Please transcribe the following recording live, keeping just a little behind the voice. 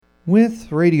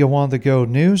With Radio on the Go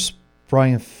News,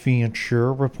 Brian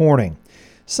Fincher reporting.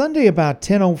 Sunday about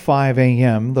 10:05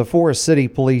 a.m., the Forest City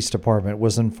Police Department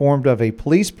was informed of a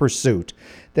police pursuit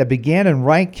that began in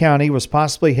Wright County, was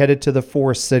possibly headed to the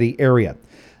Forest City area.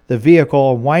 The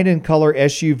vehicle, a white in color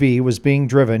SUV, was being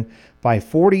driven by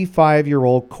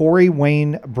 45-year-old Corey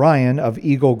Wayne Bryan of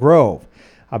Eagle Grove.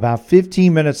 About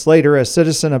 15 minutes later, a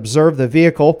citizen observed the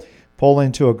vehicle pull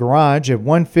into a garage at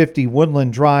 150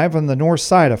 Woodland Drive on the north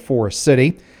side of Forest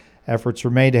City. Efforts were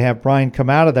made to have Bryan come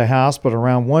out of the house, but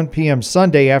around 1 p.m.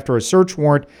 Sunday, after a search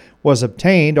warrant was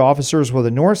obtained, officers with the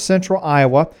North Central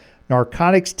Iowa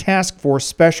Narcotics Task Force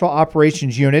Special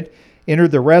Operations Unit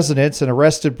entered the residence and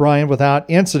arrested Bryan without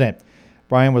incident.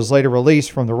 Bryan was later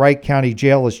released from the Wright County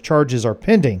Jail as charges are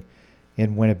pending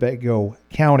in Winnebago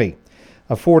County.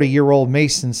 A 40-year-old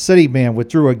Mason City man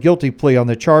withdrew a guilty plea on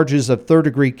the charges of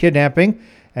third-degree kidnapping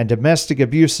and domestic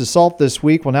abuse assault this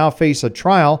week, will now face a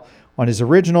trial on his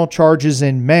original charges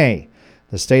in May.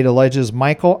 The state alleges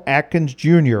Michael Atkins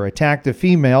Jr. attacked a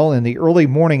female in the early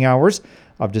morning hours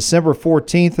of December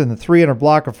 14th in the 300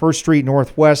 block of 1st Street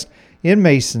Northwest in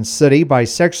Mason City by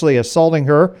sexually assaulting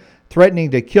her,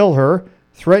 threatening to kill her,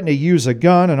 threatened to use a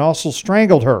gun, and also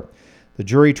strangled her. The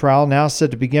jury trial now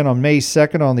set to begin on May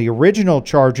 2nd on the original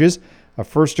charges of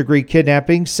first-degree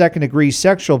kidnapping, second-degree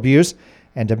sexual abuse,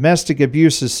 and domestic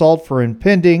abuse assault for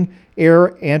impending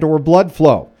air and or blood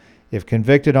flow. If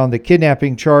convicted on the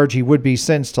kidnapping charge, he would be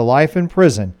sentenced to life in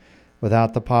prison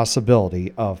without the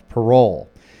possibility of parole.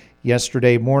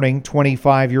 Yesterday morning,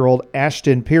 25-year-old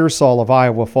Ashton Pearsall of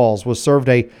Iowa Falls was served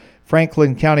a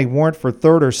Franklin County warrant for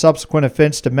third or subsequent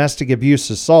offense domestic abuse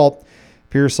assault.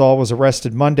 Pearsall was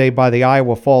arrested Monday by the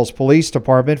Iowa Falls Police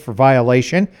Department for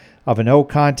violation of a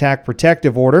no-contact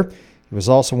protective order. He was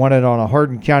also wanted on a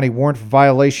Hardin County warrant for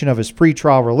violation of his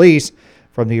pretrial release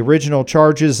from the original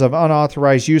charges of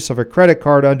unauthorized use of a credit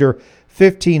card under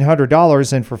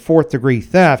 $1,500 and for fourth-degree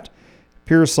theft.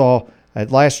 Pearsall,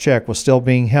 at last check, was still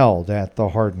being held at the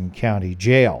Hardin County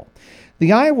Jail.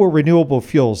 The Iowa Renewable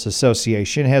Fuels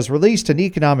Association has released an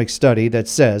economic study that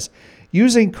says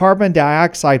using carbon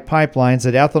dioxide pipelines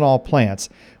at ethanol plants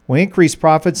will increase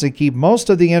profits and keep most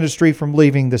of the industry from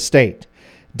leaving the state.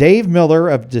 Dave Miller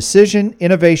of Decision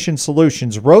Innovation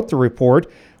Solutions wrote the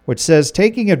report, which says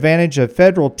taking advantage of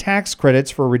federal tax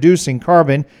credits for reducing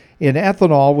carbon in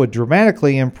ethanol would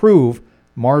dramatically improve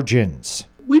margins.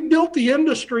 We built the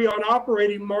industry on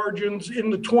operating margins in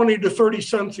the 20 to 30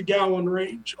 cents a gallon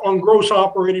range on gross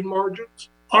operating margins.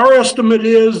 Our estimate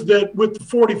is that with the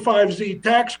 45Z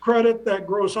tax credit, that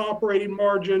gross operating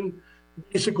margin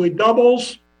basically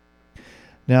doubles.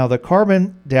 Now, the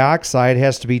carbon dioxide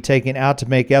has to be taken out to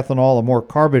make ethanol more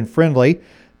carbon-friendly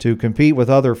to compete with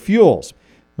other fuels.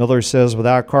 Miller says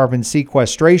without carbon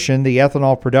sequestration, the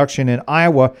ethanol production in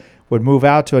Iowa would move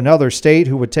out to another state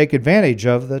who would take advantage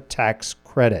of the tax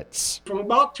credits. From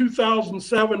about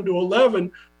 2007 to 11,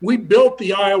 we built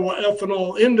the Iowa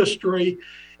ethanol industry.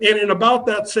 And in about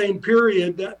that same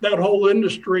period, that whole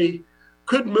industry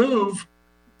could move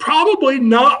probably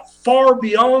not far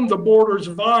beyond the borders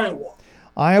of Iowa.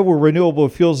 Iowa Renewable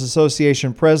Fuels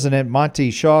Association President Monty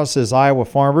Shaw says Iowa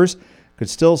farmers could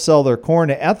still sell their corn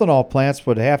to ethanol plants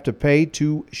but have to pay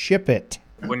to ship it.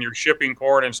 When you're shipping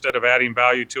corn, instead of adding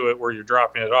value to it where you're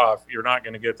dropping it off, you're not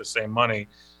going to get the same money,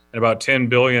 and about $10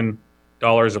 billion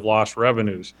of lost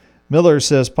revenues. Miller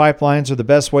says pipelines are the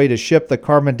best way to ship the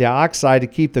carbon dioxide to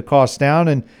keep the costs down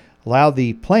and allow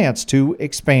the plants to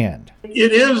expand.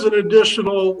 It is an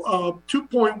additional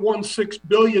 $2.16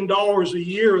 billion a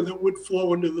year that would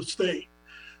flow into the state.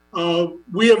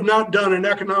 We have not done an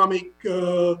economic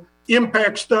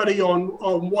impact study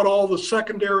on what all the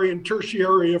secondary and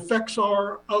tertiary effects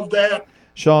are of that.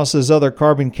 Shaw says other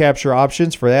carbon capture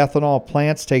options for ethanol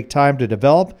plants take time to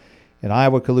develop, and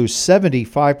Iowa could lose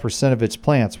 75% of its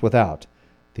plants without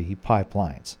the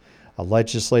pipelines. A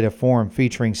legislative forum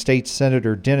featuring State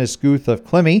Senator Dennis Guth of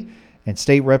Clemmy and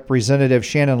State Representative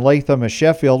Shannon Latham of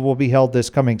Sheffield will be held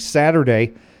this coming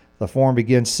Saturday. The forum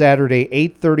begins Saturday,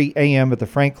 8:30 a.m. at the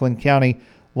Franklin County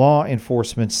Law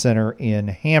Enforcement Center in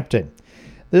Hampton.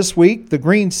 This week, the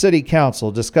Green City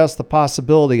Council discussed the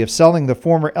possibility of selling the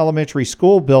former elementary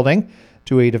school building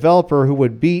to a developer who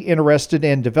would be interested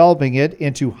in developing it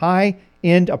into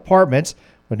high-end apartments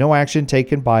with no action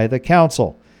taken by the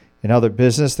council. In other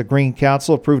business, the Green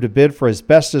Council approved a bid for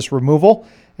asbestos removal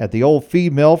at the old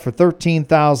feed mill for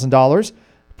 $13,000,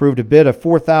 approved a bid of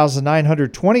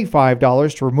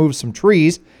 $4,925 to remove some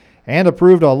trees, and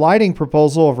approved a lighting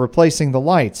proposal of replacing the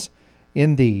lights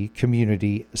in the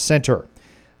community center.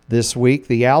 This week,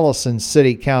 the Allison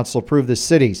City Council approved the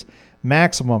city's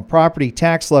maximum property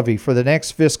tax levy for the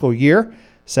next fiscal year,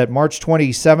 set March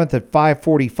 27th at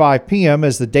 5:45 p.m.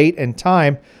 as the date and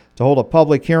time to hold a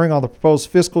public hearing on the proposed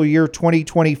fiscal year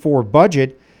 2024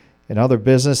 budget. In other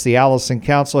business, the Allison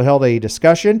Council held a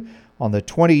discussion on the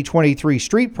 2023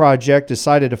 street project,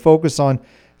 decided to focus on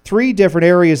 3 different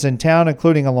areas in town,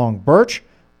 including along Birch,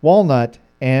 Walnut,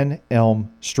 and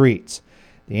Elm Streets.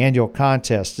 The annual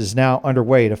contest is now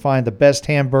underway to find the best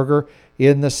hamburger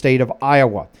in the state of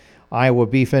Iowa. Iowa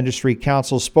Beef Industry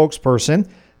Council spokesperson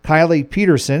Kylie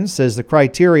Peterson says the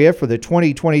criteria for the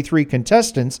 2023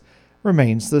 contestants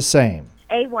remains the same.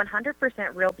 A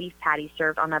 100% real beef patty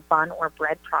served on a bun or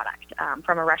bread product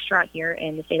from a restaurant here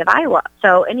in the state of Iowa.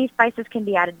 So any spices can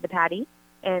be added to the patty,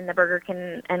 and the burger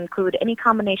can include any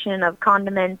combination of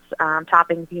condiments,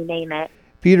 toppings, you name it.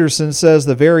 Peterson says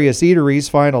the various eateries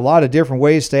find a lot of different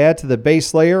ways to add to the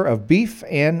base layer of beef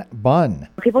and bun.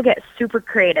 People get super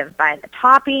creative by the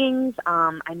toppings.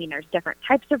 There's different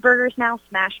types of burgers now,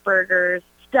 smash burgers,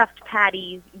 stuffed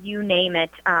patties, you name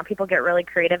it. People get really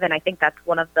creative, and I think that's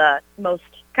one of the most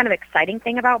kind of exciting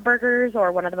thing about burgers,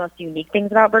 or one of the most unique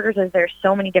things about burgers, is there's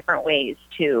so many different ways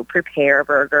to prepare a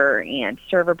burger and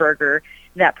serve a burger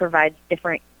that provides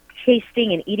different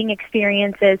tasting and eating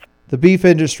experiences. The Beef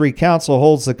Industry Council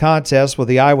holds the contest with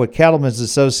the Iowa Cattlemen's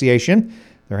Association.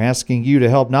 They're asking you to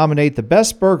help nominate the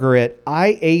best burger at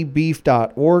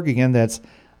iabeef.org. Again, that's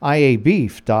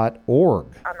iabeef.org.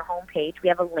 On the homepage, we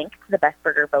have a link to the Best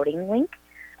Burger voting link.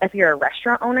 If you're a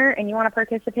restaurant owner and you want to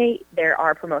participate, there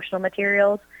are promotional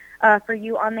materials for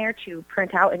you on there to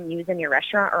print out and use in your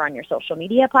restaurant or on your social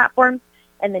media platforms.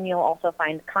 And then you'll also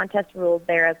find contest rules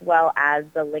there, as well as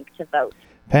the link to vote.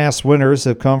 Past winners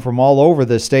have come from all over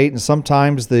the state, and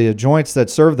sometimes the joints that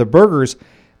serve the burgers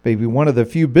may be one of the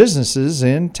few businesses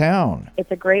in town.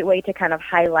 It's a great way to kind of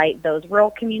highlight those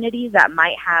rural communities that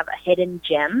might have a hidden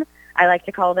gem. I like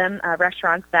to call them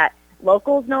restaurants that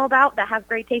locals know about that have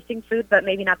great tasting food, but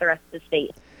maybe not the rest of the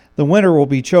state. The winner will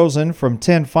be chosen from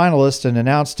 10 finalists and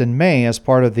announced in May as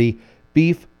part of the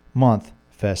Beef Month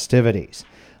festivities.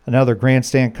 Another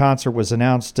grandstand concert was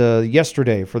announced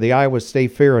yesterday for the Iowa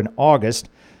State Fair in August.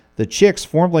 The Chicks,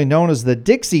 formerly known as the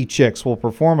Dixie Chicks, will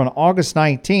perform on August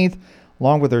 19th,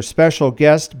 along with their special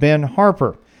guest, Ben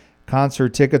Harper.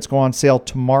 Concert tickets go on sale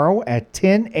tomorrow at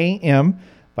 10 a.m.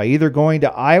 by either going to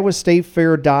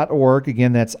iowastatefair.org.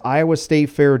 Again, that's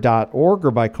iowastatefair.org,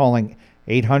 or by calling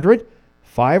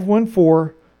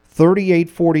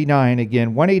 800-514-3849.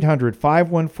 Again,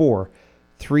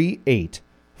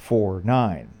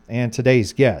 1-800-514-3849. And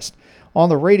today's guest on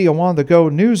the Radio on the Go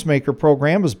Newsmaker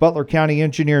program is Butler County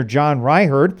Engineer John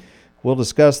Ryherd. We'll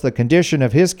discuss the condition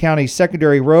of his county's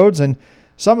secondary roads and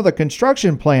some of the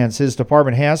construction plans his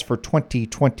department has for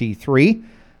 2023.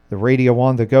 The Radio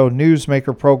on the Go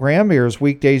Newsmaker program airs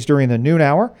weekdays during the noon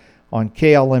hour on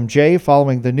KLMJ,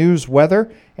 following the news,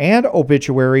 weather, and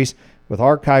obituaries, with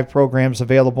archive programs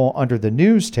available under the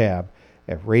News tab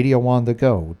at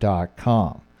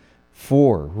radioonthego.com.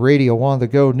 For Radio on the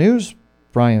Go News,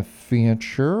 Brian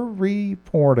Fincher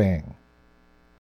reporting.